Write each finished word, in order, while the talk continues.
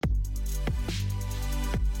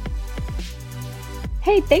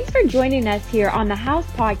Hey, thanks for joining us here on the House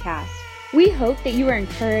Podcast. We hope that you are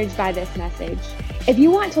encouraged by this message. If you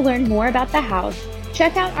want to learn more about the House,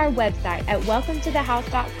 check out our website at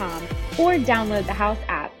welcometothehouse.com or download the House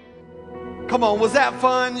app. Come on, was that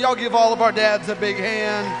fun? Y'all give all of our dads a big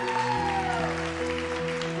hand.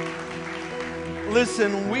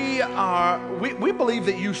 Listen, we believe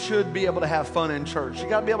that you should be able to have fun in church. You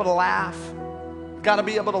got to be able to laugh. Got to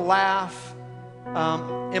be able to laugh.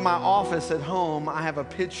 In my office at home, I have a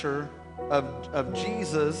picture of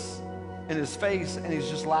Jesus in his face, and he's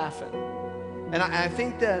just laughing. And I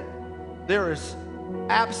think that there is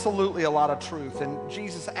absolutely a lot of truth, and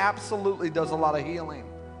Jesus absolutely does a lot of healing.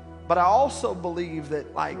 But I also believe that,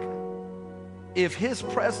 if his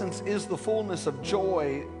presence is the fullness of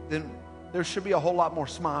joy, then there should be a whole lot more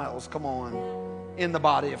smiles, come on, in the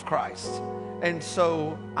body of Christ. And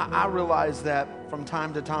so I realize that from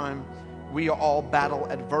time to time, we all battle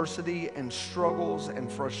adversity and struggles and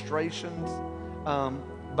frustrations.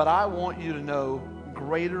 But I want you to know,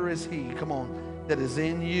 greater is he, come on, that is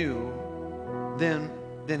in you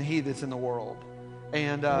than he that's in the world.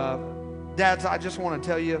 And dads, I just want to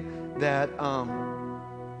tell you that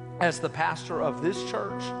as the pastor of this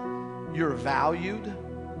church, you're valued,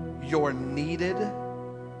 you're needed.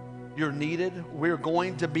 You're needed. We're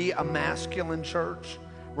going to be a masculine church.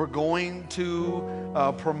 We're going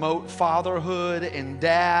to promote fatherhood and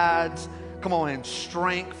dads. Come on, and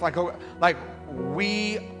strength. I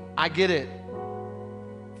get it.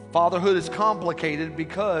 Fatherhood is complicated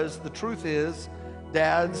because the truth is,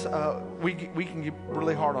 dads, we can get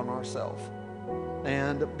really hard on ourselves.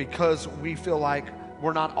 And because we feel like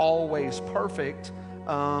we're not always perfect,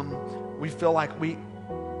 we feel like we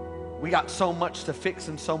got so much to fix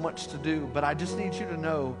and so much to do. But I just need you to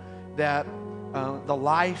know that the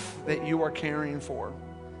life that you are caring for,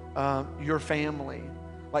 your family,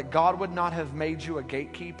 God would not have made you a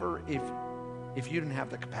gatekeeper if you didn't have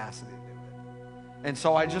the capacity to do it. And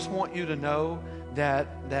so I just want you to know that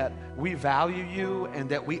we value you and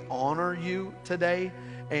that we honor you today,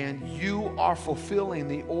 and you are fulfilling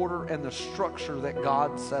the order and the structure that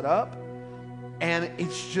God set up. And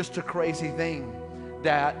it's just a crazy thing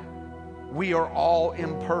that we are all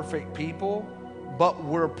imperfect people, but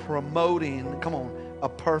we're promoting, come on, a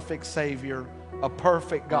perfect Savior, a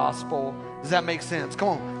perfect gospel. Does that make sense?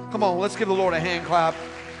 Come on, let's give the Lord a hand clap.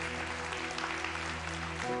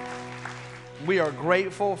 We are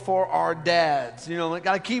grateful for our dads. Got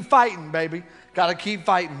to keep fighting, baby. Got to keep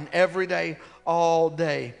fighting every day, all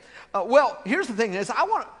day. Well, here's the thing is, I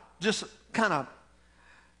want to just kind of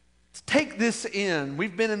take this in.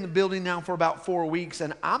 We've been in the building now for about 4 weeks,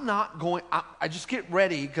 and I just get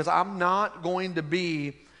ready because I'm not going to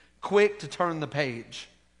be quick to turn the page.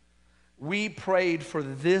 We prayed for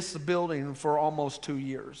this building for almost 2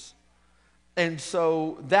 years. And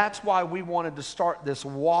so that's why we wanted to start this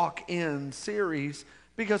walk-in series,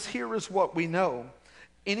 because here is what we know.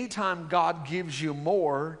 Anytime God gives you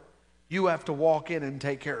more, you have to walk in and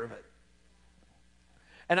take care of it.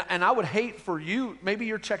 And I would hate for you, maybe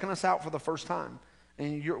you're checking us out for the first time,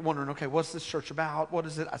 and you're wondering, okay, what's this church about? What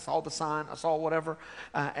is it? I saw the sign, I saw whatever,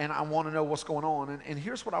 and I want to know what's going on. And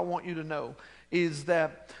here's what I want you to know, is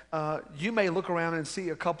that you may look around and see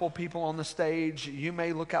a couple people on the stage. You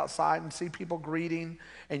may look outside and see people greeting,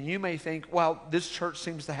 and you may think, well, this church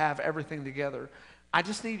seems to have everything together. I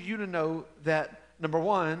just need you to know that, number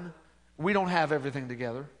one, we don't have everything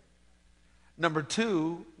together. Number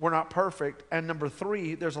two, we're not perfect. And number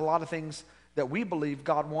three, there's a lot of things that we believe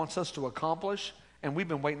God wants us to accomplish, and we've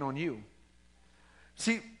been waiting on you.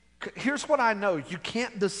 See, here's what I know. You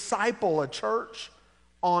can't disciple a church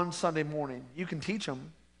on Sunday morning. You can teach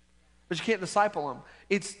them, but you can't disciple them.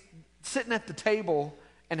 It's sitting at the table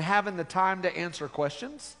and having the time to answer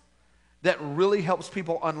questions that really helps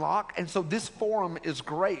people unlock. And so this forum is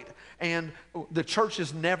great. And the church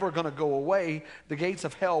is never going to go away. The gates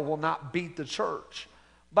of hell will not beat the church.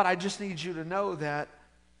 But I just need you to know that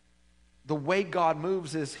the way God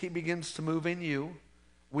moves is he begins to move in you.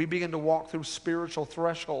 We begin to walk through spiritual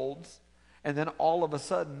thresholds. And then all of a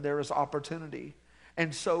sudden there is opportunity.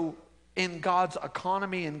 And so in God's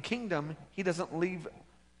economy and kingdom, he doesn't leave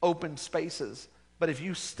open spaces. But if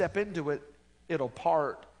you step into it, it'll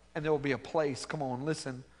part. And there will be a place, come on,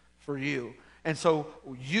 listen, for you. And so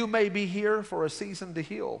you may be here for a season to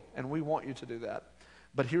heal, and we want you to do that.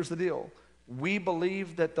 But here's the deal. We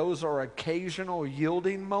believe that those are occasional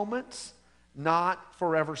yielding moments, not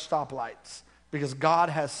forever stoplights, because God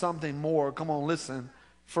has something more, come on, listen,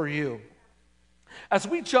 for you. As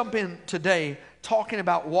we jump in today talking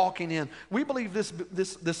about walking in, we believe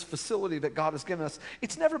this facility that God has given us,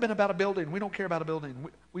 it's never been about a building. We don't care about a building.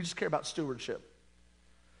 We just care about stewardship.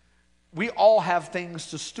 We all have things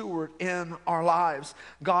to steward in our lives.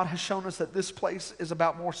 God has shown us that this place is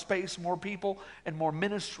about more space, more people, and more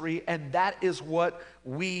ministry, and that is what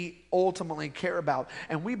we ultimately care about.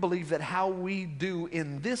 And we believe that how we do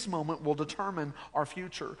in this moment will determine our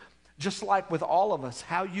future. Just like with all of us,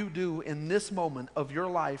 how you do in this moment of your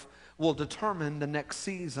life will determine the next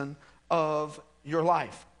season of your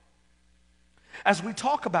life. As we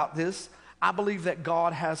talk about this, I believe that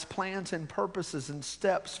God has plans and purposes and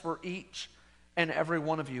steps for each and every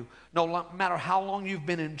one of you. No matter how long you've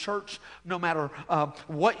been in church, no matter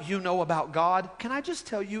what you know about God, can I just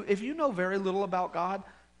tell you, if you know very little about God,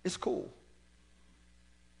 it's cool.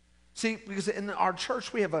 See, because in our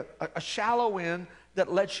church we have a shallow end that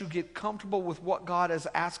lets you get comfortable with what God is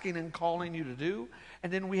asking and calling you to do.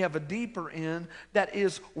 And then we have a deeper end that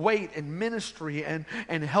is weight and ministry and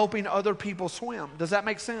helping other people swim. Does that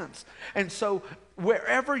make sense? And so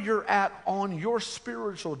wherever you're at on your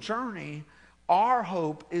spiritual journey, our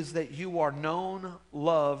hope is that you are known,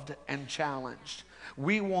 loved, and challenged.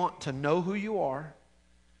 We want to know who you are.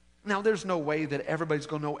 Now, there's no way that everybody's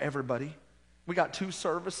going to know everybody. We got 2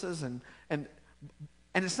 services, and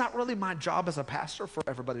it's not really my job as a pastor for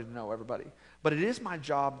everybody to know everybody. But it is my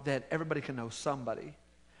job that everybody can know somebody.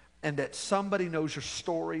 And that somebody knows your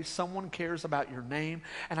story. Someone cares about your name.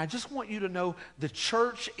 And I just want you to know the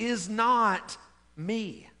church is not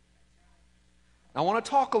me. I want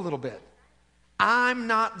to talk a little bit. I'm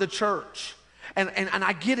not the church. And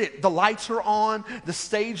I get it. The lights are on, the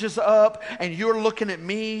stage is up, and you're looking at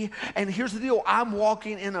me. And here's the deal. I'm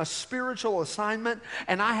walking in a spiritual assignment,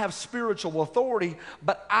 and I have spiritual authority,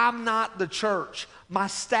 but I'm not the church. My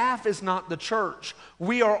staff is not the church.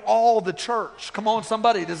 We are all the church. Come on,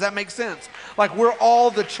 somebody. Does that make sense? Like, we're all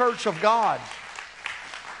the church of God.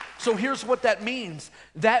 So here's what that means.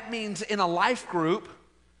 That means in a life group,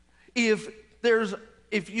 if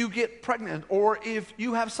you get pregnant, or if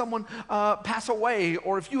you have someone pass away,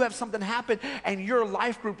 or if you have something happen and your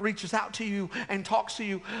life group reaches out to you and talks to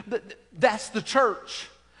you, that's the church.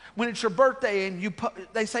 When it's your birthday and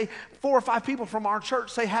they say 4 or 5 people from our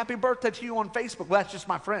church say happy birthday to you on Facebook. Well, that's just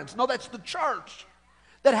my friends. No, that's the church.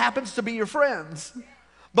 That happens to be your friends.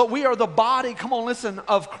 But we are the body, come on, listen,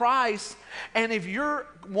 of Christ. And if you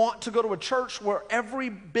want to go to a church where every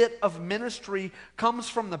bit of ministry comes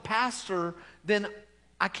from the pastor, then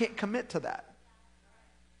I can't commit to that.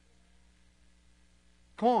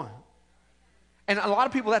 Come on. And a lot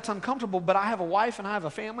of people, that's uncomfortable, but I have a wife and I have a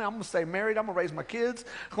family. I'm going to stay married. I'm going to raise my kids.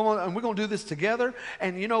 Come on, and we're going to do this together.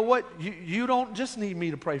 And you know what? You don't just need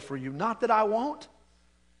me to pray for you. Not that I won't.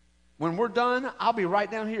 When we're done, I'll be right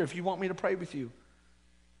down here if you want me to pray with you.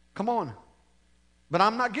 Come on. But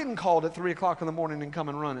I'm not getting called at 3 o'clock in the morning and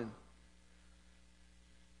coming running.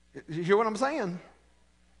 You hear what I'm saying?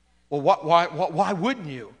 Well, why wouldn't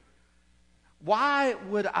you? Why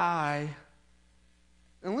would I?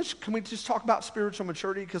 And can we just talk about spiritual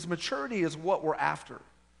maturity? Because maturity is what we're after.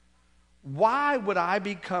 Why would I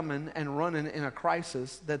be coming and running in a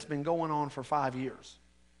crisis that's been going on for 5 years?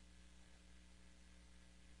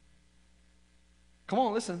 Come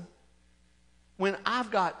on, listen. When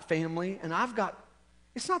I've got family and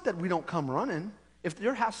it's not that we don't come running. If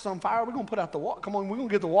your house is on fire, we're going to put out the water. Come on, we're going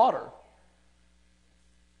to get the water.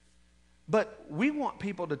 But we want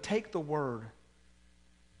people to take the word,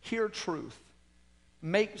 hear truth,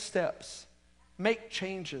 make steps, make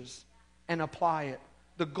changes, and apply it.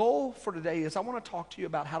 The goal for today is I want to talk to you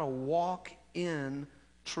about how to walk in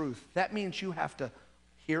truth. That means you have to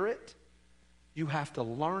hear it, you have to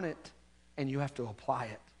learn it, and you have to apply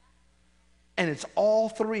it. And it's all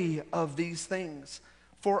 3 of these things.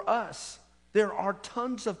 For us, there are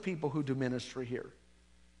tons of people who do ministry here.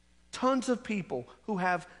 Tons of people who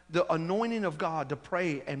have the anointing of God to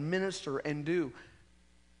pray and minister and do.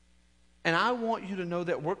 And I want you to know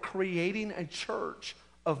that we're creating a church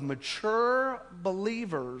of mature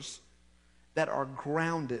believers that are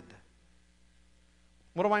grounded.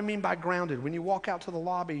 What do I mean by grounded? When you walk out to the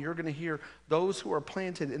lobby, you're going to hear those who are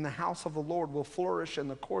planted in the house of the Lord will flourish in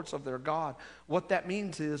the courts of their God. What that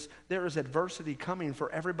means is there is adversity coming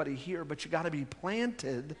for everybody here, but you got to be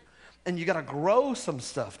planted and you got to grow some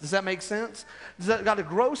stuff. Does that make sense? Got to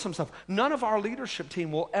grow some stuff. None of our leadership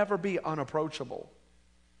team will ever be unapproachable.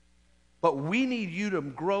 But we need you to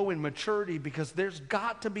grow in maturity because there's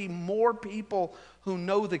got to be more people who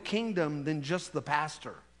know the kingdom than just the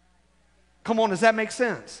pastor. Come on, does that make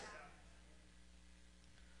sense?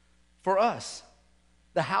 For us,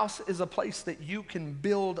 the house is a place that you can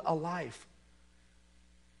build a life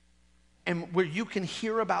and where you can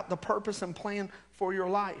hear about the purpose and plan for your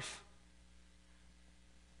life.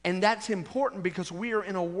 And that's important because we are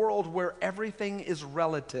in a world where everything is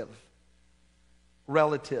relative.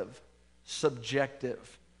 relative,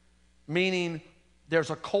 subjective. Meaning there's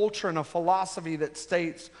a culture and a philosophy that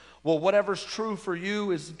states, well, whatever's true for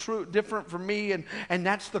you is true, different for me. And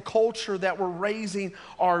that's the culture that we're raising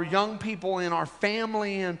our young people in, our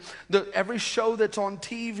family, and every show that's on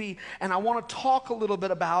TV. And I want to talk a little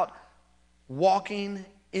bit about walking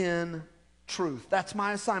in truth. That's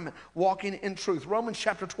my assignment, walking in truth. Romans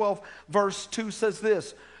chapter 12, verse 2 says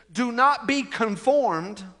this: do not be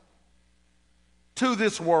conformed to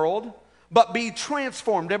this world, but be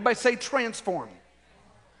transformed. Everybody say transformed.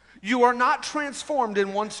 You are not transformed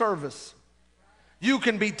in one service. You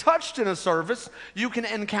can be touched in a service. You can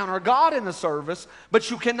encounter God in a service,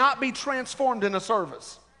 but you cannot be transformed in a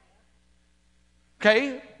service.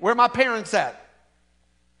 Okay? Where my parents at?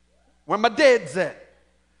 Where my dad's at?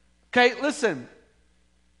 Okay, listen.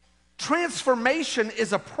 Transformation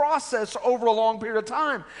is a process over a long period of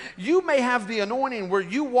time. You may have the anointing where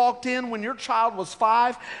you walked in when your child was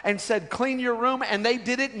 5 and said, clean your room, and they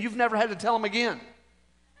did it, and you've never had to tell them again.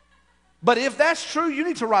 But if that's true, you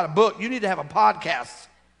need to write a book. You need to have a podcast.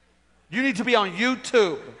 You need to be on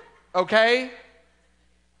YouTube, okay?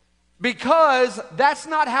 Because that's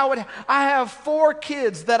not how it... I have 4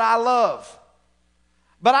 kids that I love.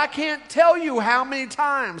 But I can't tell you how many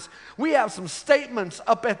times we have some statements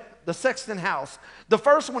up at the Sexton house. The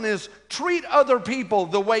first one is, treat other people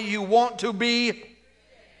the way you want to be.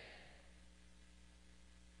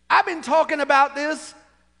 I've been talking about this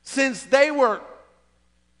since they were...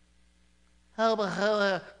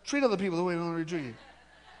 treat other people the way you want to be treated.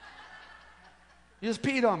 You just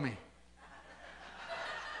peed on me.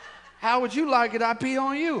 How would you like it I pee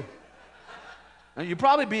on you? Now, you'd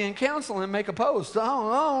probably be in counseling and make a post.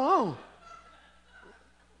 Oh.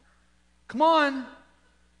 Come on.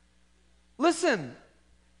 Listen,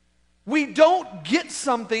 we don't get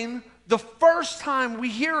something the first time we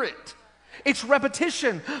hear it. It's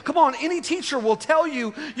repetition. Come on, any teacher will tell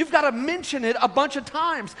you, you've got to mention it a bunch of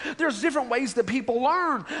times. There's different ways that people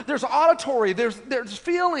learn. There's auditory, there's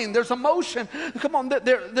feeling, there's emotion. Come on,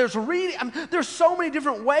 there's reading. I mean, there's so many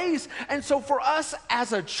different ways. And so for us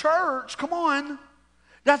as a church, come on,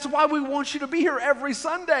 that's why we want you to be here every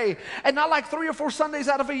Sunday and not like 3 or 4 Sundays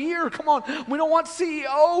out of a year. Come on, we don't want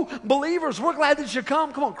CEO believers. We're glad that you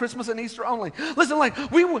come. Come on, Christmas and Easter only. Listen, like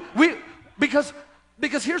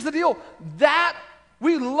because here's the deal, that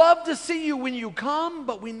we love to see you when you come,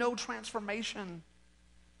 but we know transformation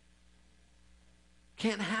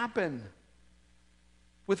can't happen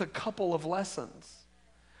with a couple of lessons.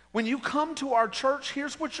 When you come to our church,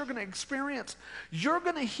 here's what you're going to experience. You're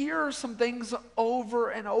going to hear some things over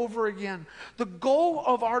and over again. The goal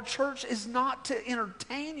of our church is not to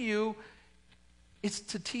entertain you, it's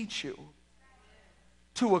to teach you,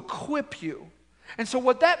 to equip you. And so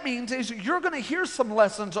what that means is you're going to hear some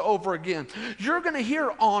lessons over again. You're going to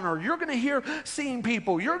hear honor. You're going to hear seeing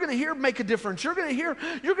people. You're going to hear make a difference. You're going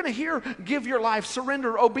to hear give your life,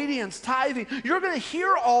 surrender, obedience, tithing. You're going to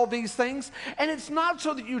hear all these things. And it's not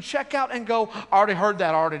so that you check out and go, I already heard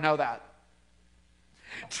that, I already know that.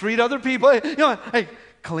 Treat other people, hey,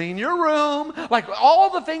 clean your room. Like all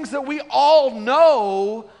the things that we all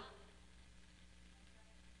know.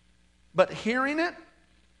 But hearing it,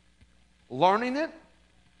 learning it,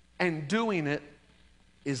 and doing it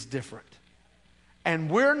is different. And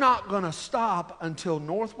we're not going to stop until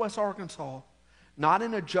Northwest Arkansas, not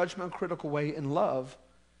in a judgment critical way, in love.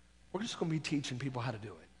 We're just going to be teaching people how to do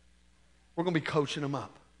it. We're going to be coaching them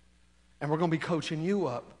up. And we're going to be coaching you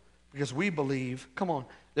up because we believe, come on,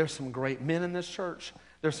 there's some great men in this church.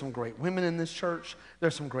 There's some great women in this church.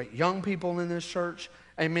 There's some great young people in this church.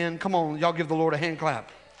 Amen. Come on, y'all give the Lord a hand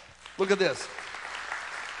clap. Look at this.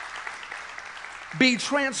 Be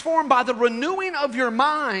transformed by the renewing of your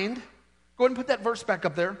mind. Go ahead and put that verse back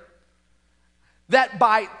up there. That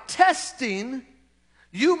by testing,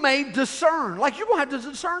 you may discern. Like you're going to have to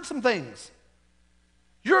discern some things.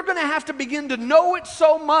 You're going to have to begin to know it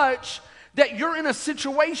so much that you're in a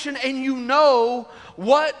situation and you know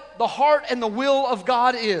what the heart and the will of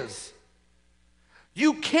God is.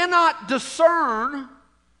 You cannot discern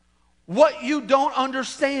what you don't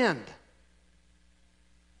understand.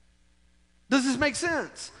 Does this make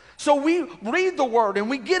sense? So we read the word and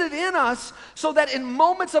we get it in us so that in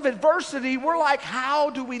moments of adversity, we're like, how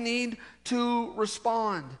do we need to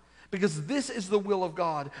respond? Because this is the will of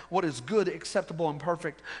God, what is good, acceptable, and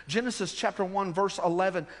perfect. Genesis chapter 1, verse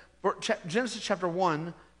 11, Genesis chapter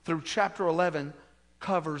 1 through chapter 11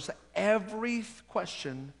 covers every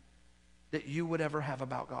question that you would ever have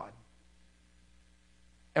about God.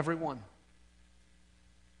 Every one.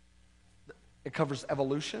 It covers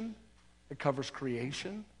evolution. It covers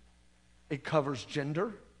creation. It covers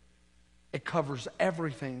gender. It covers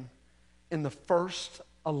everything in the first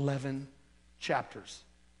 11 chapters.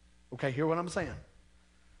 Okay, hear what I'm saying?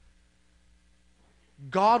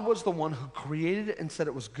 God was the one who created it and said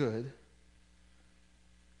it was good.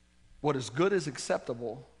 What is good is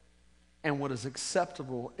acceptable, and what is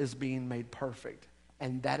acceptable is being made perfect.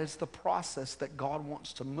 And that is the process that God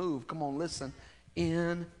wants to move, come on, listen,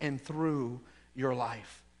 in and through your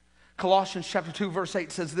life. Colossians chapter 2, verse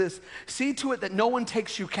 8 says this, "See to it that no one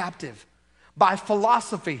takes you captive by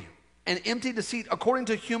philosophy and empty deceit, according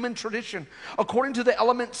to human tradition, according to the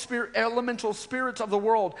elemental spirits of the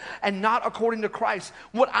world, and not according to Christ."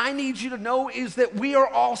 What I need you to know is that we are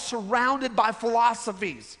all surrounded by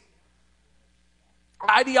philosophies,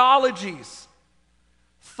 ideologies,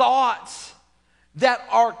 thoughts that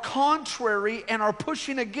are contrary and are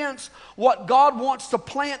pushing against what God wants to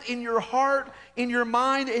plant in your heart, in your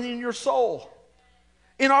mind, and in your soul.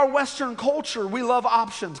 In our Western culture, we love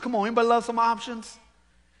options. Come on, anybody love some options?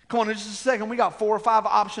 Come on, in just a second, we got 4 or 5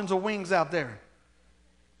 options of wings out there.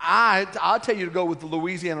 I'll tell you to go with the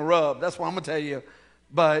Louisiana rub. That's what I'm going to tell you.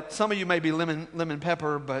 But some of you may be lemon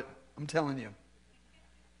pepper, but I'm telling you.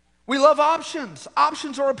 We love options.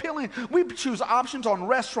 Options are appealing. We choose options on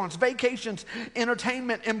restaurants, vacations,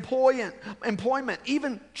 entertainment, employment,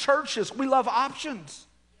 even churches. We love options.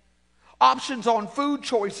 Options on food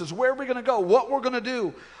choices, where we're going to go, what we're going to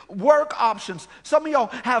do. Work options. Some of y'all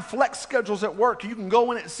have flex schedules at work. You can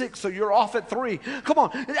go in at 6, so you're off at 3. Come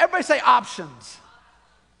on, everybody say options.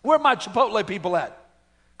 Where are my Chipotle people at?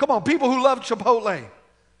 Come on, people who love Chipotle.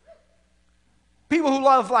 People who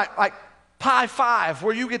love like Pie 5,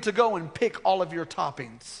 where you get to go and pick all of your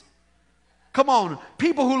toppings. Come on,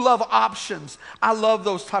 people who love options. I love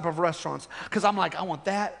those type of restaurants because I'm like, I want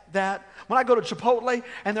that. When I go to Chipotle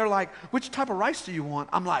and they're like, which type of rice do you want?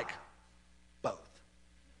 I'm like, both.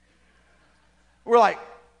 We're like,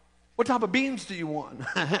 what type of beans do you want?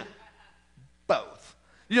 Both.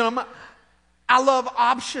 You know, I love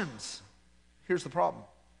options. Here's the problem.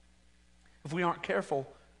 If we aren't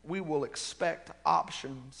careful, we will expect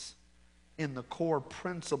options in the core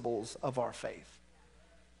principles of our faith.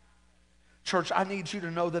 Church, I need you to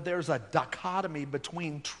know that there's a dichotomy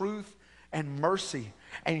between truth and mercy,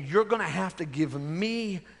 and you're going to have to give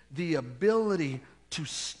me the ability to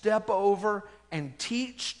step over and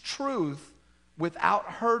teach truth without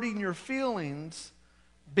hurting your feelings,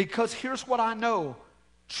 because here's what I know.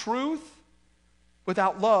 Truth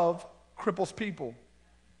without love cripples people.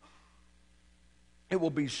 It will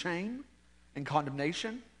be shame and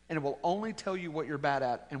condemnation, and it will only tell you what you're bad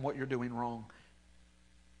at and what you're doing wrong.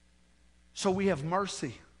 So we have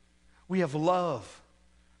mercy. We have love.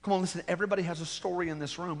 Come on, listen, everybody has a story in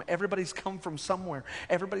this room. Everybody's come from somewhere.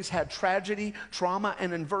 Everybody's had tragedy, trauma,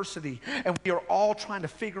 and adversity. And we are all trying to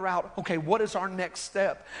figure out, okay, what is our next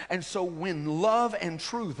step? And so when love and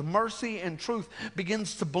truth, mercy and truth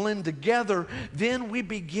begins to blend together, then we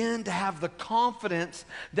begin to have the confidence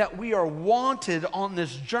that we are wanted on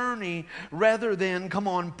this journey rather than, come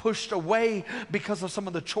on, pushed away because of some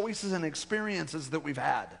of the choices and experiences that we've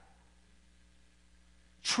had.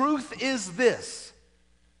 Truth is this.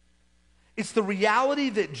 It's the reality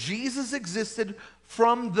that Jesus existed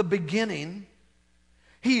from the beginning.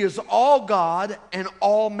 He is all God and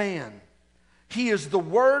all man. He is the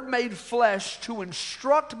Word made flesh to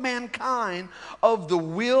instruct mankind of the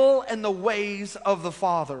will and the ways of the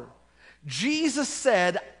Father. Jesus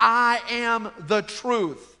said, I am the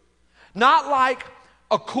truth. Not like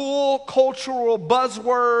a cool cultural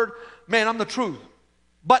buzzword, man, I'm the truth.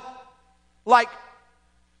 But like,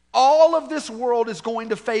 all of this world is going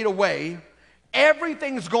to fade away.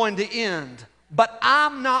 Everything's going to end. But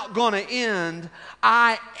I'm not going to end.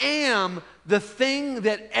 I am the thing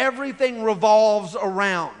that everything revolves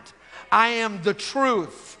around. I am the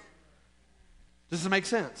truth. Does this make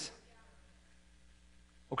sense?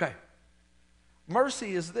 Okay.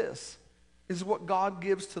 Mercy is this. Is what God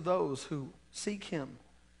gives to those who seek Him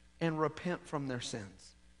and repent from their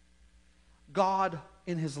sins. God,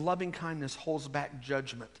 in His loving kindness, holds back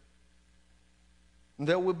judgment. And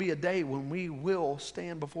there will be a day when we will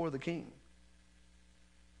stand before the King.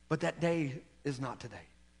 But that day is not today.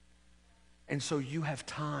 And so you have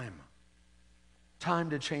time. Time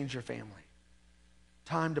to change your family.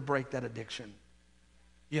 Time to break that addiction.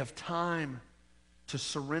 You have time to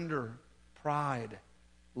surrender pride,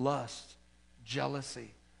 lust,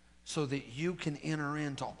 jealousy, so that you can enter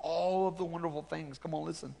into all of the wonderful things, come on,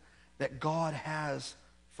 listen, that God has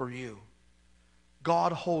for you.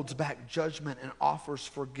 God holds back judgment and offers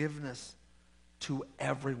forgiveness to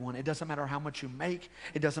everyone. It doesn't matter how much you make.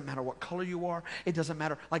 It doesn't matter what color you are. It doesn't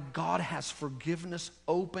matter. Like, God has forgiveness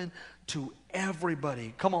open to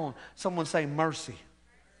everybody. Come on, someone say mercy.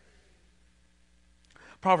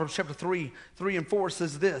 Proverbs chapter 3 and 4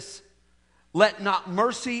 says this: let not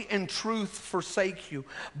mercy and truth forsake you.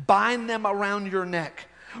 Bind them around your neck.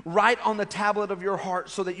 Write on the tablet of your heart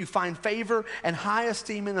so that you find favor and high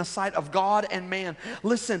esteem in the sight of God and man.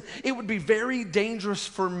 Listen, it would be very dangerous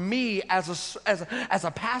for me as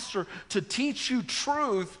a pastor to teach you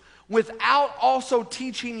truth without also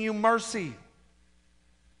teaching you mercy.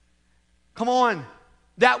 Come on.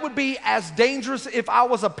 That would be as dangerous if I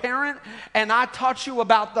was a parent and I taught you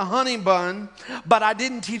about the honey bun, but I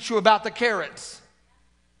didn't teach you about the carrots.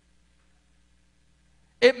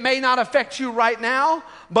 It may not affect you right now,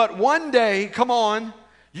 but one day, come on,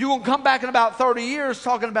 you will come back in about 30 years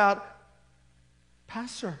talking about,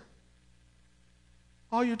 Pastor,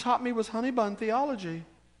 all you taught me was honey bun theology.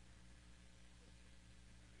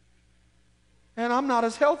 And I'm not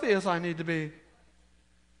as healthy as I need to be.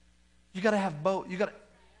 You got to have both. You got to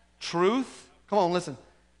truth, come on, listen,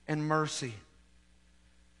 and mercy.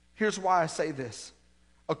 Here's why I say this.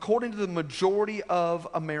 According to the majority of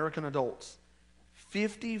American adults,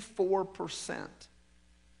 54%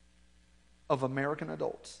 of American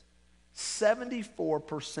adults,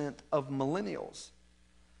 74% of millennials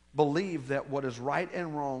believe that what is right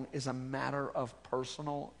and wrong is a matter of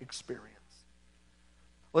personal experience.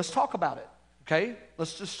 Let's talk about it, okay?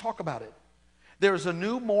 Let's just talk about it. There's a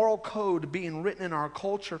new moral code being written in our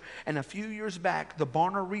culture, and a few years back, the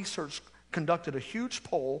Barna Research conducted a huge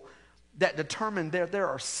poll that determined that there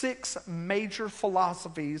are 6 major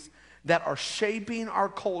philosophies that are shaping our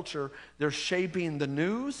culture. They're shaping the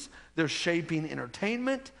news, they're shaping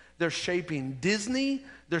entertainment, they're shaping Disney,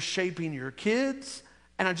 they're shaping your kids,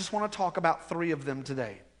 and I just want to talk about 3 of them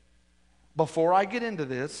today. Before I get into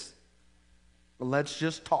this, let's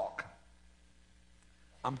just talk.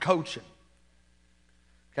 I'm coaching.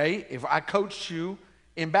 Okay, if I coached you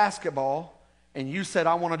in basketball and you said,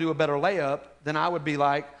 I want to do a better layup, then I would be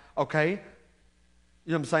like, okay, you know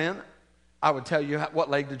what I'm saying? I would tell you what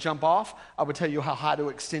leg to jump off. I would tell you how high to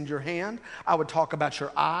extend your hand. I would talk about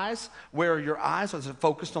your eyes. Where are your eyes? Is it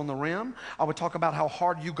focused on the rim? I would talk about how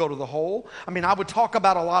hard you go to the hole. I mean, I would talk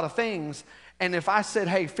about a lot of things. And if I said,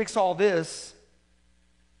 hey, fix all this,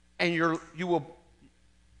 and you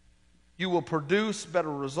will produce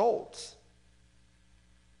better results,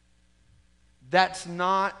 that's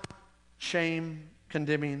not shame,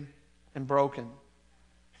 condemning, and broken.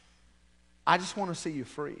 I just want to see you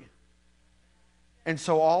free. And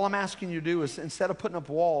so all I'm asking you to do is, instead of putting up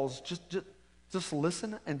walls, just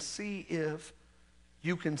listen and see if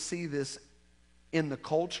you can see this in the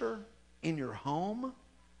culture, in your home,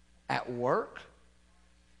 at work.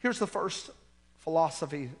 Here's the first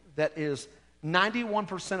philosophy that is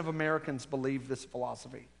 91% of Americans believe this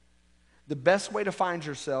philosophy. The best way to find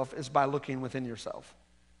yourself is by looking within yourself.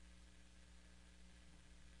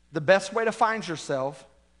 The best way to find yourself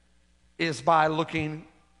is by looking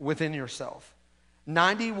within yourself.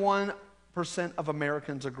 91% of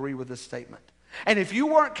Americans agree with this statement. And if you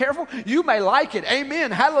weren't careful, you may like it.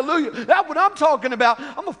 Amen. Hallelujah. That's what I'm talking about.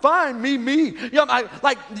 I'm going to find me. You know,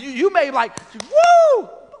 you may like, woo!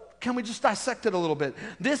 Can we just dissect it a little bit?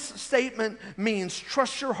 This statement means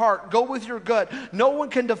trust your heart, go with your gut. No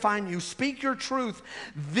one can define you. Speak your truth.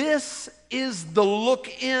 This is the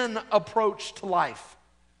look-in approach to life.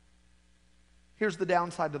 Here's the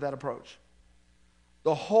downside to that approach.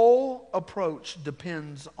 The whole approach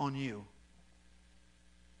depends on you.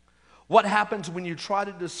 What happens when you try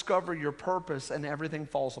to discover your purpose and everything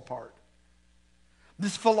falls apart?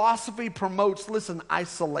 This philosophy promotes, listen,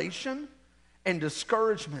 isolation and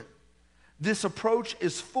discouragement. This approach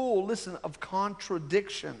is full, listen, of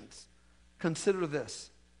contradictions. Consider this.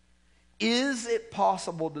 Is it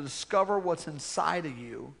possible to discover what's inside of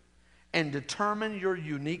you and determine your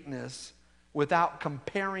uniqueness without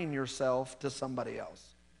comparing yourself to somebody else?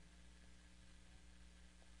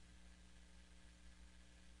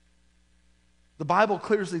 The Bible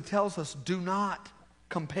clearly tells us, do not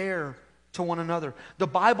compare to one another. The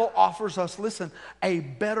Bible offers us, listen, a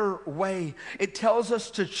better way. It tells us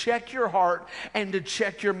to check your heart and to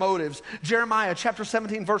check your motives. Jeremiah chapter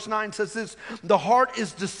 17 verse 9 says this: the heart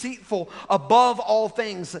is deceitful above all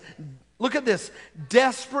things. Look at this,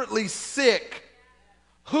 desperately sick.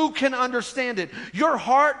 Who can understand it? Your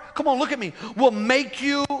heart, come on, look at me, will make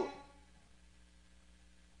you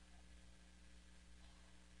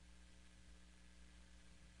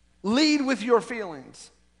lead with your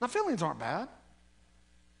feelings. Now, feelings aren't bad.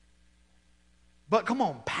 But come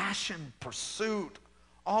on, passion, pursuit,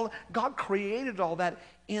 God created all that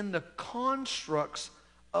in the constructs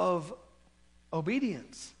of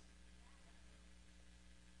obedience.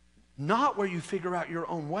 Not where you figure out your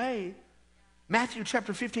own way. Matthew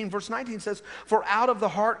chapter 15 verse 19 says, for out of the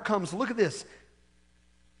heart comes, look at this,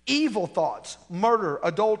 evil thoughts, murder,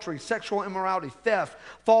 adultery, sexual immorality, theft,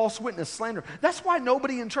 false witness, slander. That's why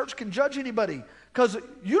nobody in church can judge anybody. Because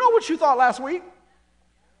you know what you thought last week?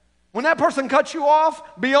 When that person cut you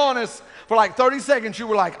off, be honest, for like 30 seconds you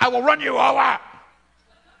were like, I will run you over.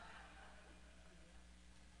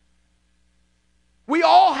 We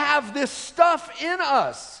all have this stuff in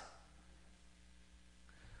us.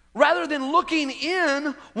 Rather than looking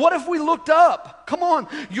in, what if we looked up? Come on,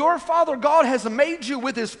 your Father God has made you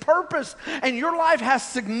with His purpose, and your life has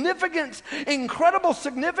significance, incredible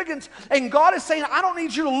significance. And God is saying, I don't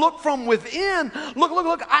need you to look from within.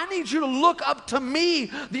 Look, I need you to look up to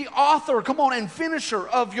me, the author, come on, and finisher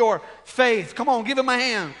of your faith. Come on, give Him a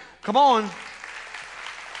hand. Come on.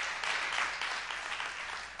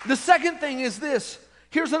 The second thing is this.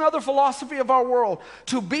 Here's another philosophy of our world.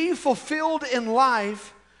 To be fulfilled in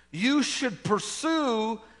life, you should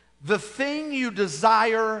pursue the thing you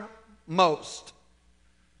desire most.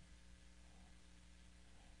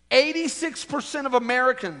 86% of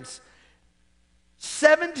Americans,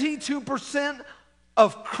 72%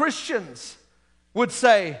 of Christians would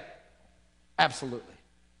say, absolutely.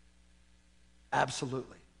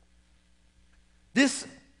 Absolutely. This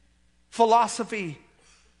philosophy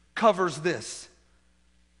covers this.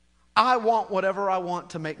 I want whatever I want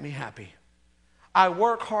to make me happy. I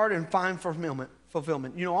work hard and find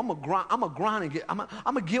fulfillment. You know, I'm a grind and I'm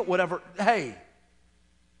gonna get whatever. Hey,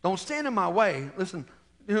 don't stand in my way. Listen,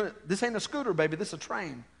 you know, this ain't a scooter, baby. This is a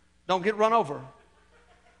train. Don't get run over.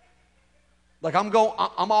 Like I'm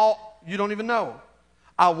all, you don't even know.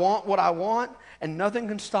 I want what I want, and nothing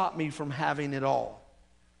can stop me from having it all.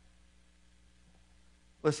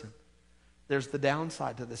 Listen, there's the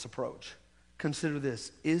downside to this approach. Consider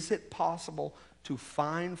this. Is it possible to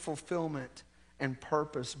find fulfillment and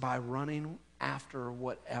purpose by running after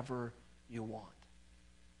whatever you want?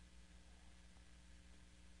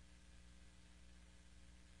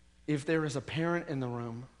 If there is a parent in the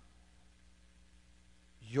room,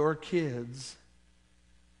 your kids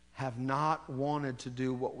have not wanted to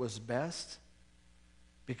do what was best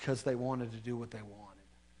because they wanted to do what they wanted.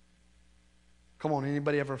 Come on,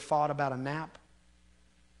 anybody ever thought about a nap?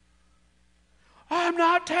 I'm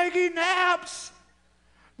not taking naps.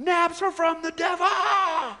 Naps are from the devil.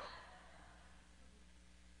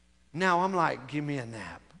 Now I'm like, give me a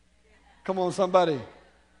nap. Come on, somebody.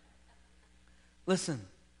 Listen,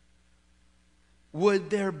 would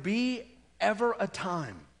there be ever a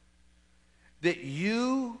time that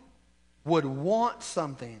you would want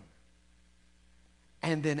something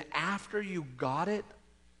and then after you got it,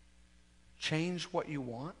 change what you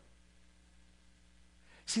want?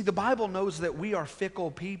 See, the Bible knows that we are fickle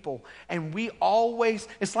people, and we always,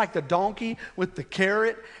 it's like the donkey with the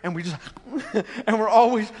carrot, and we just, and we're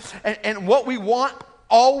always, and what we want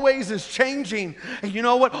always is changing. And you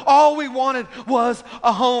know what? All we wanted was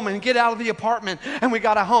a home and get out of the apartment, and we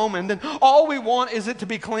got a home, and then all we want is it to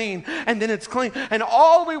be clean, and then it's clean, and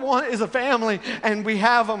all we want is a family, and we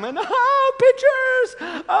have them, and pictures,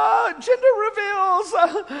 gender reveals,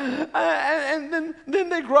 and then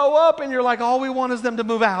they grow up, and you're like, all we want is them to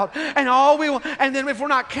move out, and all we want, and then if we're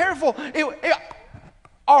not careful,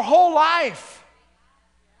 our whole life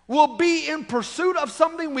will be in pursuit of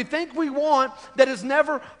something we think we want that is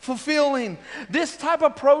never fulfilling. This type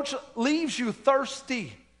of approach leaves you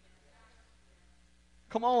thirsty.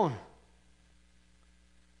 Come on.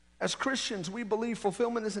 As Christians, we believe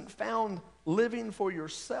fulfillment isn't found living for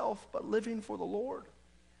yourself, but living for the Lord.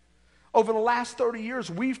 Over the last 30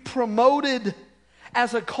 years, we've promoted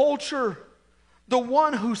as a culture the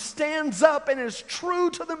one who stands up and is true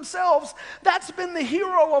to themselves. That's been the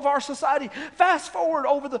hero of our society. Fast forward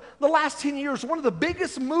over the last 10 years, one of the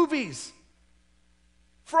biggest movies,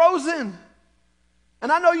 Frozen.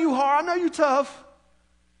 And I know you hard, I know you tough,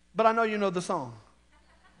 but I know you know the song.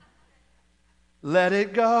 Let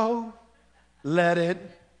it go, let it.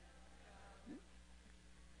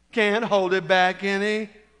 Can't hold it back any.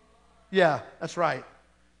 Yeah, that's right.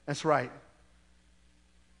 That's right.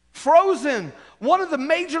 Frozen, one of the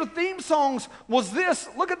major theme songs was this.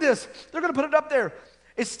 Look at this. They're going to put it up there.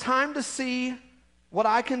 It's time to see what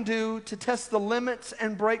I can do to test the limits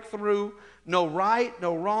and break through. No right,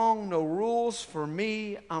 no wrong, no rules. For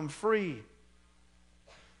me, I'm free.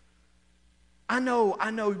 I know.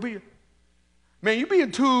 Man, you're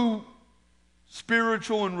being too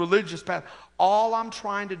spiritual and religious, Pastor. All I'm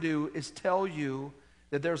trying to do is tell you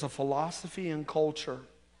that there's a philosophy and culture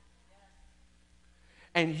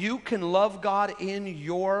And you can love God in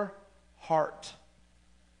your heart.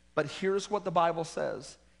 But here's what the Bible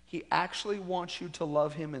says. He actually wants you to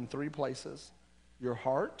love him in 3 places: your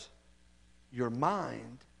heart, your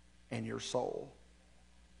mind, and your soul.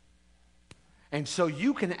 And so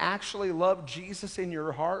you can actually love Jesus in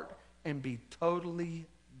your heart and be totally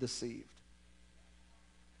deceived.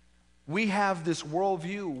 We have this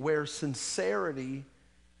worldview where sincerity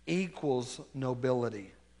equals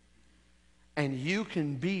nobility. And you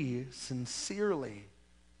can be sincerely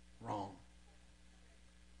wrong.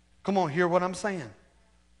 Come on, hear what I'm saying.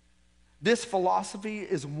 This philosophy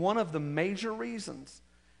is one of the major reasons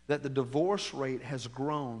that the divorce rate has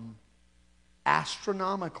grown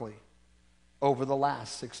astronomically over the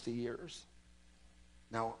last 60 years.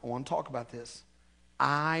 Now, I want to talk about this.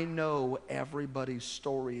 I know everybody's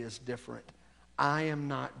story is different. I am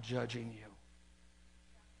not judging you.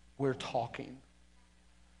 We're talking.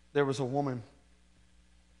 There was a woman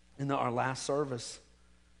in our last service.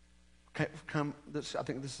 I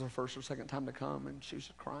think this is her first or second time to come, and she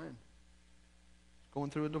was crying. Going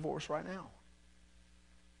through a divorce right now.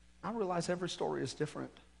 I realize every story is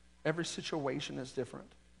different. Every situation is different.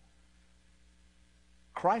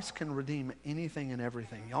 Christ can redeem anything and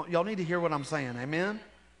everything. Y'all need to hear what I'm saying. Amen?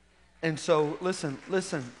 And so, listen.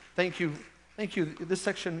 Thank you. This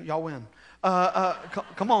section, y'all win.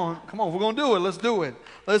 Come on. We're going to do it. Let's do it.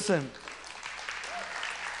 Listen.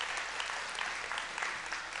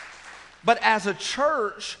 But as a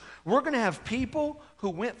church, we're going to have people who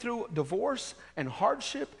went through divorce and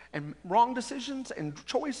hardship and wrong decisions and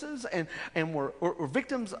choices and were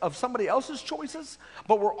victims of somebody else's choices.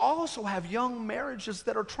 But we'll also have young marriages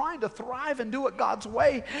that are trying to thrive and do it God's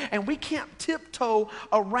way. And we can't tiptoe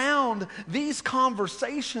around these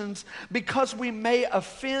conversations because we may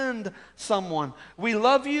offend someone. We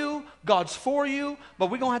love you, God's for you,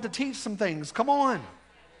 but we're going to have to teach some things. Come on.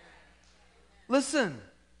 Listen.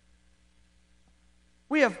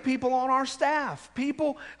 We have people on our staff,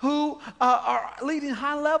 people who are leading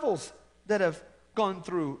high levels that have gone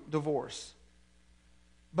through divorce.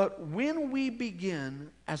 But when we begin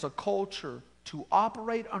as a culture to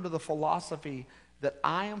operate under the philosophy that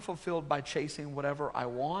I am fulfilled by chasing whatever I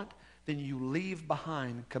want, then you leave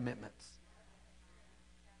behind commitments.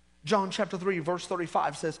 John chapter 3, verse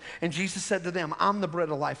 35 says, and Jesus said to them, I'm the bread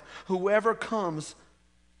of life. Whoever comes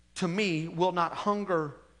to me will not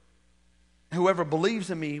hunger. Whoever believes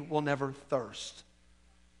in me will never thirst.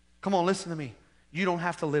 Come on, listen to me. You don't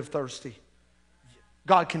have to live thirsty.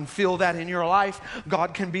 God can fill that in your life.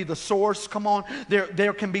 God can be the source. Come on.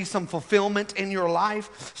 There can be some fulfillment in your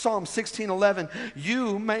life. Psalm 16:11.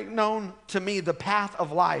 You make known to me the path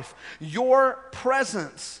of life. Your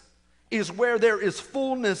presence is where there is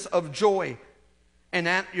fullness of joy. And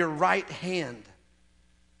at your right hand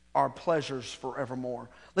are pleasures forevermore.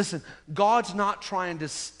 Listen, God's not trying to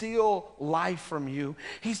steal life from you.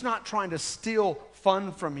 He's not trying to steal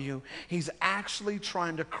fun from you. He's actually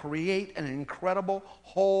trying to create an incredible,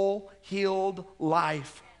 whole, healed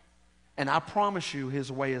life. And I promise you,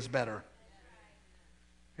 his way is better.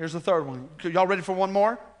 Here's the third one. Y'all ready for one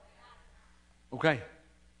more? Okay.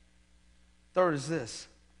 Third is this.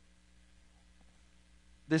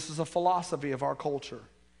 This is a philosophy of our culture.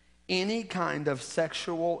 Any kind of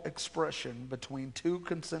sexual expression between 2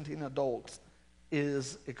 consenting adults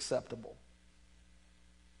is acceptable.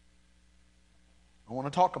 I want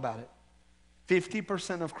to talk about it.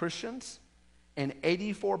 50% of Christians and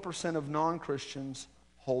 84% of non-Christians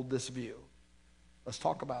hold this view. Let's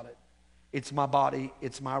talk about it. It's my body.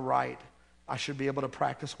 It's my right. I should be able to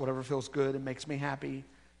practice whatever feels good and makes me happy.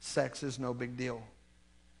 Sex is no big deal.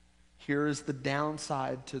 Here is the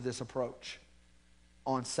downside to this approach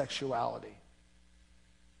on sexuality.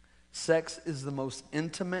 Sex is the most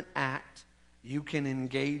intimate act you can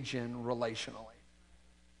engage in relationally.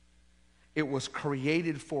 It was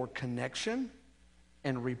created for connection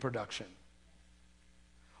and reproduction.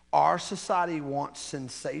 Our society wants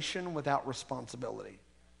sensation without responsibility.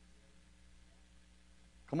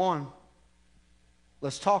 Come on.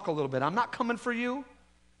 Let's talk a little bit. I'm not coming for you.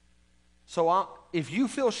 So if you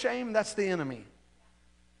feel shame, that's the enemy.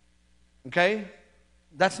 Okay?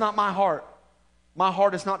 That's not my heart. My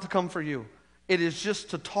heart is not to come for you. It is just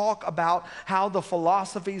to talk about how the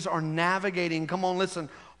philosophies are navigating, come on, listen,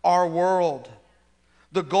 our world.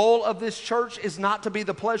 The goal of this church is not to be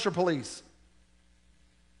the pleasure police.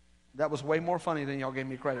 That was way more funny than y'all gave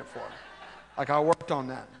me credit for. Like I worked on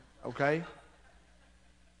that, okay?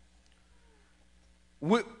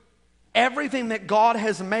 Everything that God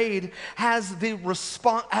has made has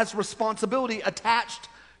responsibility attached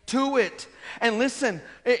to it. And listen,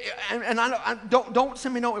 don't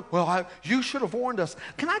send me no, well, you should have warned us.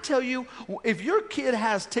 Can I tell you, if your kid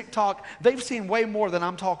has TikTok, they've seen way more than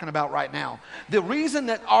I'm talking about right now. The reason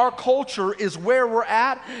that our culture is where we're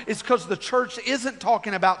at is because the church isn't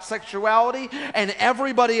talking about sexuality and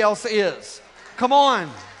everybody else is. Come on.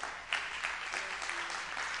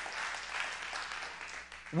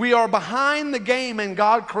 We are behind the game and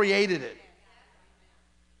God created it.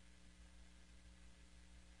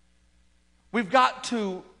 We've got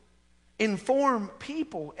to inform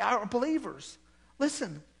people, our believers,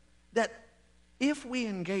 listen, that if we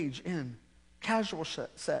engage in casual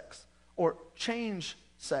sex or change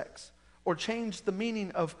sex or change the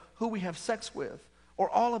meaning of who we have sex with or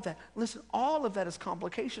all of that, listen, all of that is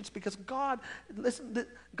complications because God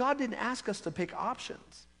didn't ask us to pick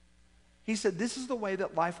options. He said, this is the way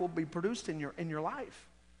that life will be produced in your life,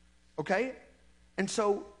 okay? And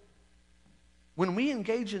so when we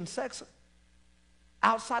engage in sex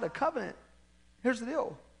outside of covenant, here's the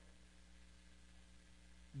deal.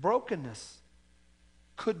 Brokenness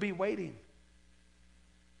could be waiting.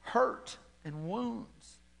 Hurt and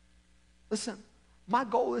wounds. Listen, my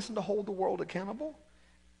goal isn't to hold the world accountable.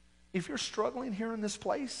 If you're struggling here in this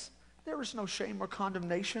place, there is no shame or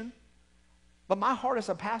condemnation. But my heart as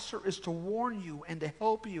a pastor is to warn you and to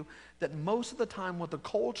help you that most of the time what the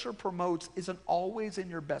culture promotes isn't always in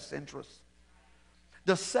your best interest.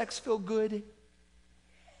 Does sex feel good?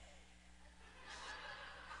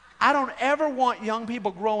 I don't ever want young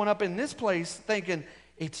people growing up in this place thinking,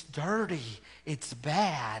 it's dirty, it's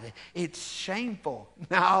bad, it's shameful.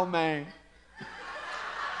 No, man.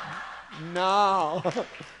 No.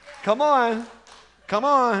 Come on. Come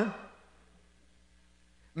on.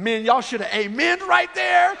 Men, y'all should have amened right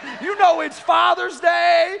there. You know it's Father's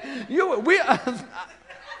Day.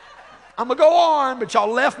 I'm going to go on, but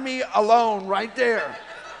y'all left me alone right there.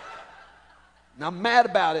 And I'm mad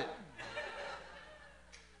about it.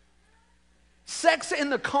 Sex in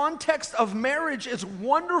the context of marriage is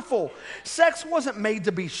wonderful. Sex wasn't made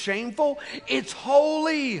to be shameful. It's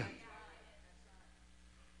holy.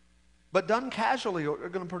 But done casually are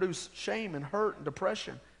going to produce shame and hurt and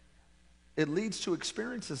depression. It leads to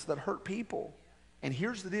experiences that hurt people. And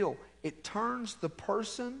here's the deal. It turns the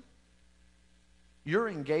person you're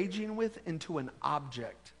engaging with into an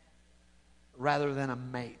object rather than a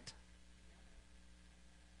mate.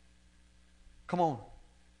 Come on.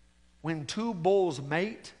 When two bulls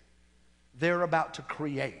mate, they're about to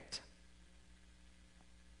create.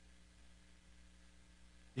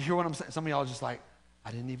 You hear what I'm saying? Some of y'all are just like, I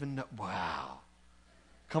didn't even know. Wow.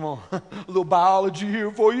 Come on. A little biology here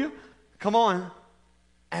for you. Come on.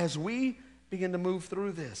 As we begin to move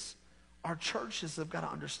through this, our churches have got to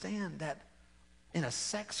understand that in a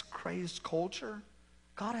sex-crazed culture,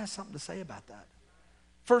 God has something to say about that.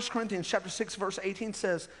 1 Corinthians chapter 6, verse 18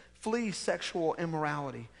 says, flee sexual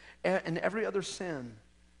immorality. And every other sin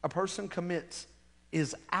a person commits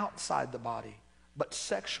is outside the body. But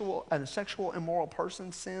a sexual immoral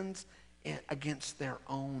person sins against their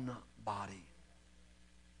own body.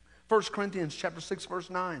 1 Corinthians chapter 6,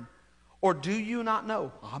 verse 9. Or do you not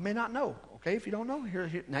know? I may not know. Okay, if you don't know, here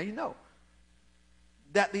now you know.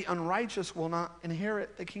 That the unrighteous will not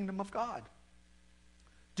inherit the kingdom of God.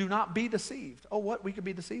 Do not be deceived. Oh, what? We could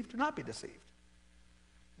be deceived? Do not be deceived.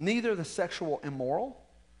 Neither the sexual immoral,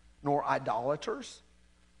 nor idolaters,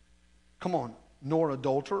 come on, nor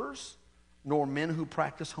adulterers, nor men who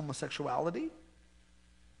practice homosexuality.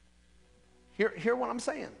 Hear what I'm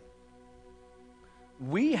saying.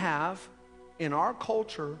 We have in our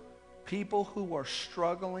culture people who are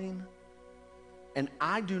struggling, and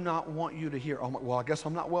I do not want you to hear, oh, well, I guess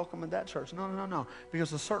I'm not welcome in that church. No.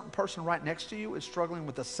 Because a certain person right next to you is struggling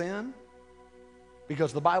with a sin,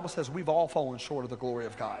 because the Bible says we've all fallen short of the glory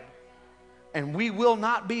of God. And we will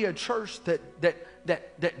not be a church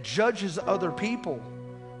that judges other people,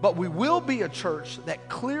 but we will be a church that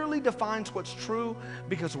clearly defines what's true,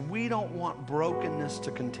 because we don't want brokenness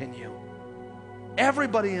to continue.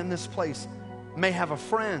 Everybody in this place may have a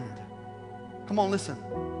friend. Come on, listen.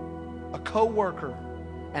 A coworker.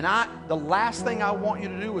 And the last thing I want you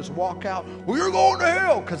to do is walk out, well, you're going to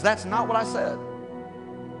hell, because that's not what I said.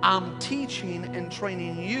 I'm teaching and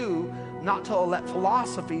training you not to let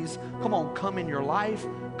philosophies, come in your life,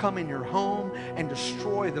 come in your home, and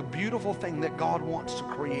destroy the beautiful thing that God wants to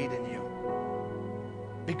create in you.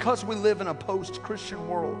 Because we live in a post-Christian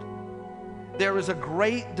world, there is a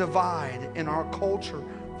great divide in our culture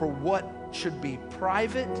for what should be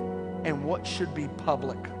private and what should be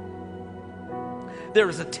public. there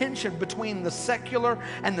is a tension between the secular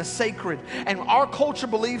and the sacred. And our culture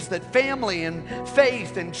believes that family and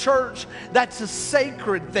faith and church, that's a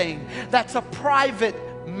sacred thing. That's a private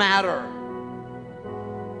matter.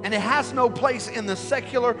 And it has no place in the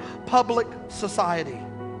secular public society.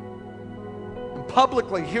 And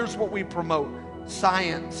publicly, here's what we promote: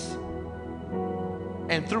 science.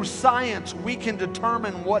 And through science, we can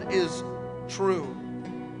determine what is true.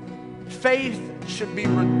 Faith should be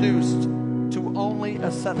reduced to only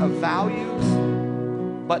a set of values,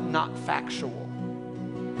 but not factual.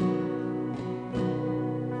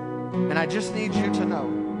 And I just need you to know,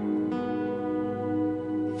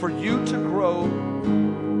 for you to grow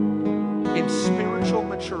in spiritual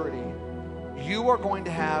maturity, you are going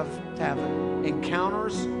to have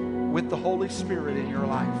encounters with the Holy Spirit in your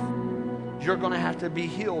life. You're going to have to be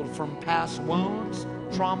healed from past wounds,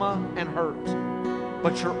 trauma, and hurt.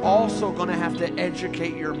 But you're also going to have to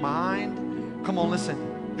educate your mind. Come on, listen.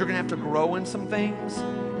 You're going to have to grow in some things.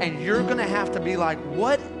 And you're going to have to be like,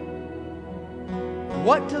 what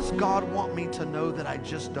does God want me to know that I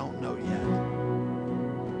just don't know yet?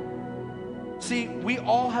 See, we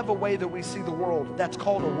all have a way that we see the world. That's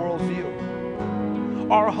called a worldview.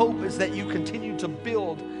 Our hope is that you continue to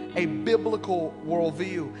build a biblical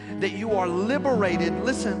worldview, that you are liberated,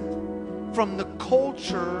 listen, from the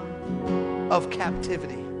culture of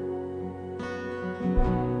captivity.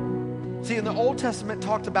 See, in the Old Testament, it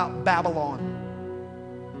talked about Babylon.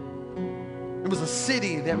 It was a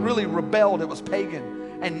city that really rebelled. It was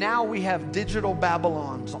pagan. And now we have digital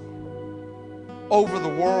Babylons over the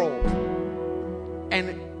world.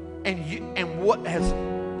 And what has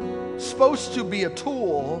supposed to be a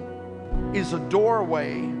tool is a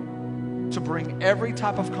doorway to bring every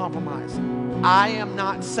type of compromise. I am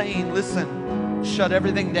not saying, listen, shut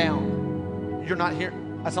everything down. You're not here.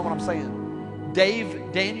 That's not what I'm saying.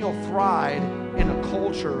 Daniel thrived in a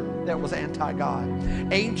culture that was anti-God.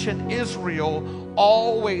 Ancient Israel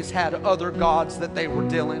always had other gods that they were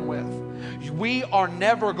dealing with. We are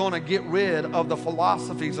never going to get rid of the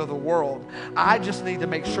philosophies of the world. I just need to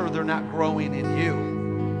make sure they're not growing in you.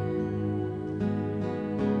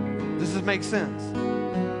 Does this make sense?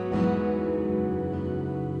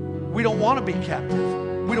 We don't want to be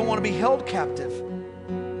captive. We don't want to be held captive.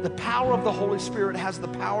 The power of the Holy Spirit has the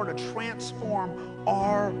power to transform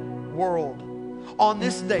our world. On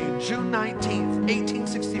this day, June 19th,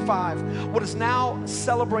 1865, what is now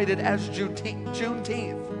celebrated as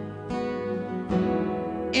Juneteenth,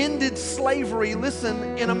 ended slavery,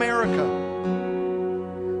 listen, in America.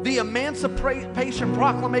 The Emancipation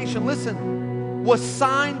Proclamation, listen, was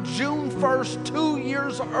signed June 1st, 2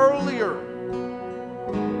 years earlier.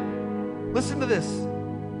 Listen to this.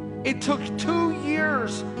 It took 2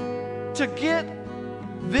 years to get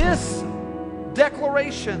this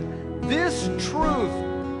declaration, this truth,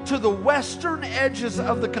 to the western edges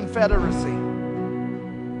of the Confederacy.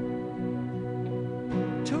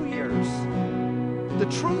 2 years. The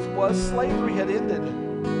truth was slavery had ended,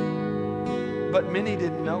 but many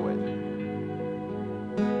didn't know it.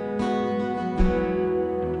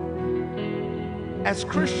 As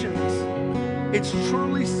Christians, it's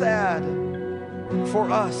truly sad for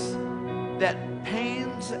us that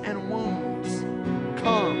pains and wounds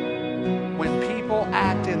come when people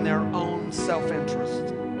act in their own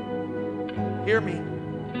self-interest. Hear me.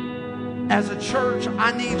 As a church,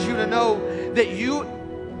 I need you to know that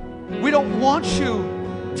we don't want you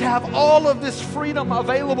to have all of this freedom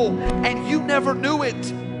available and you never knew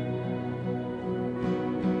it.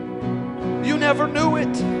 You never knew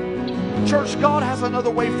it. Church, God has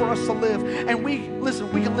another way for us to live. And we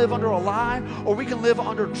can live under a lie or we can live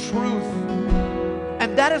under truth.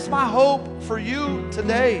 And that is my hope for you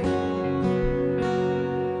today.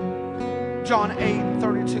 John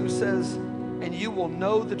 8:32 says, and you will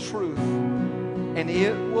know the truth, and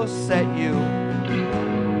it will set you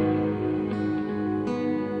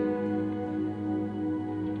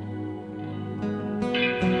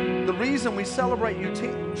The reason we celebrate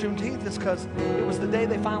Juneteenth is because it was the day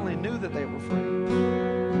they finally knew that they were free.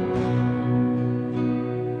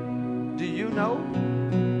 Do you know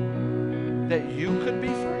that you could be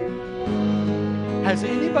free? Has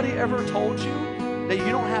anybody ever told you that you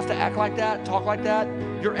don't have to act like that, talk like that?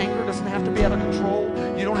 Your anger doesn't have to be out of control.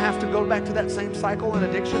 You don't have to go back to that same cycle and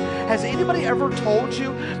addiction. Has anybody ever told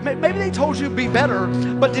you? Maybe they told you be better,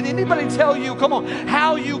 but did anybody tell you, come on,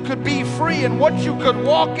 how you could be free and what you could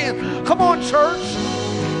walk in? Come on, church.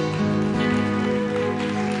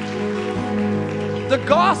 The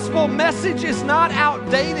gospel message is not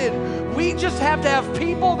outdated. We just have to have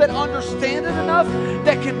people that understand it enough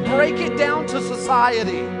that can break it down to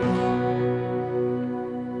society.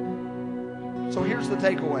 So here's the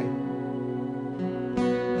takeaway.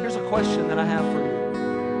 Here's a question that I have for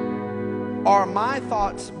you. Are my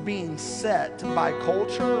thoughts being set by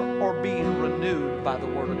culture or being renewed by the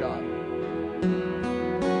Word of God?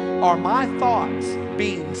 Are my thoughts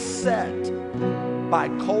being set by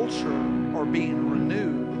culture or being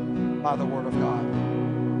renewed by the Word of God?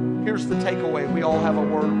 Here's the takeaway. We all have a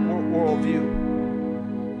worldview.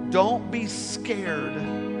 Don't be scared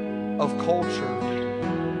of culture.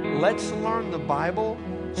 Let's learn the Bible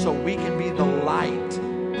so we can be the light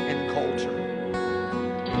in culture.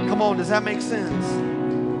 Come on, does that make sense?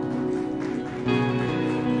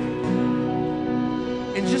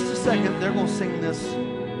 In just a second, they're going to sing this,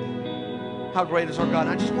 How Great Is Our God.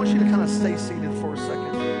 I just want you to kind of stay seated for a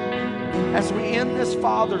second. As we end this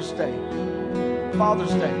Father's Day,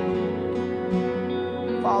 Father's Day,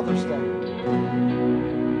 Father's Day,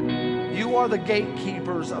 you are the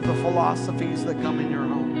gatekeepers of the philosophies that come in your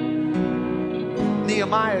home.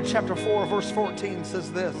 Nehemiah chapter 4 verse 14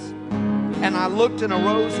 says this, and I looked and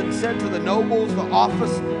arose and said to the nobles, the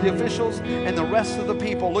officials, and the rest of the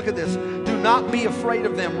people, look at this, do not be afraid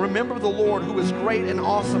of them. Remember the Lord who is great and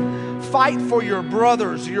awesome. Fight for your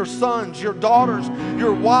brothers, your sons, your daughters,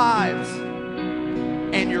 your wives,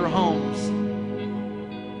 and your homes.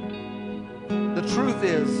 The truth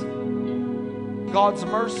is, God's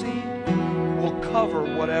mercy will cover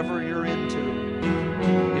whatever you're into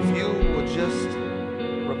if you will just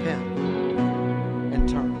repent and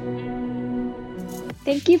turn.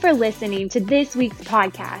 Thank you for listening to this week's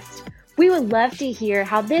podcast. We would love to hear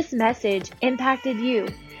how this message impacted you.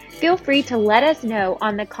 Feel free to let us know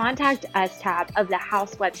on the Contact Us tab of the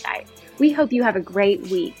House website. We hope you have a great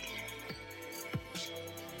week.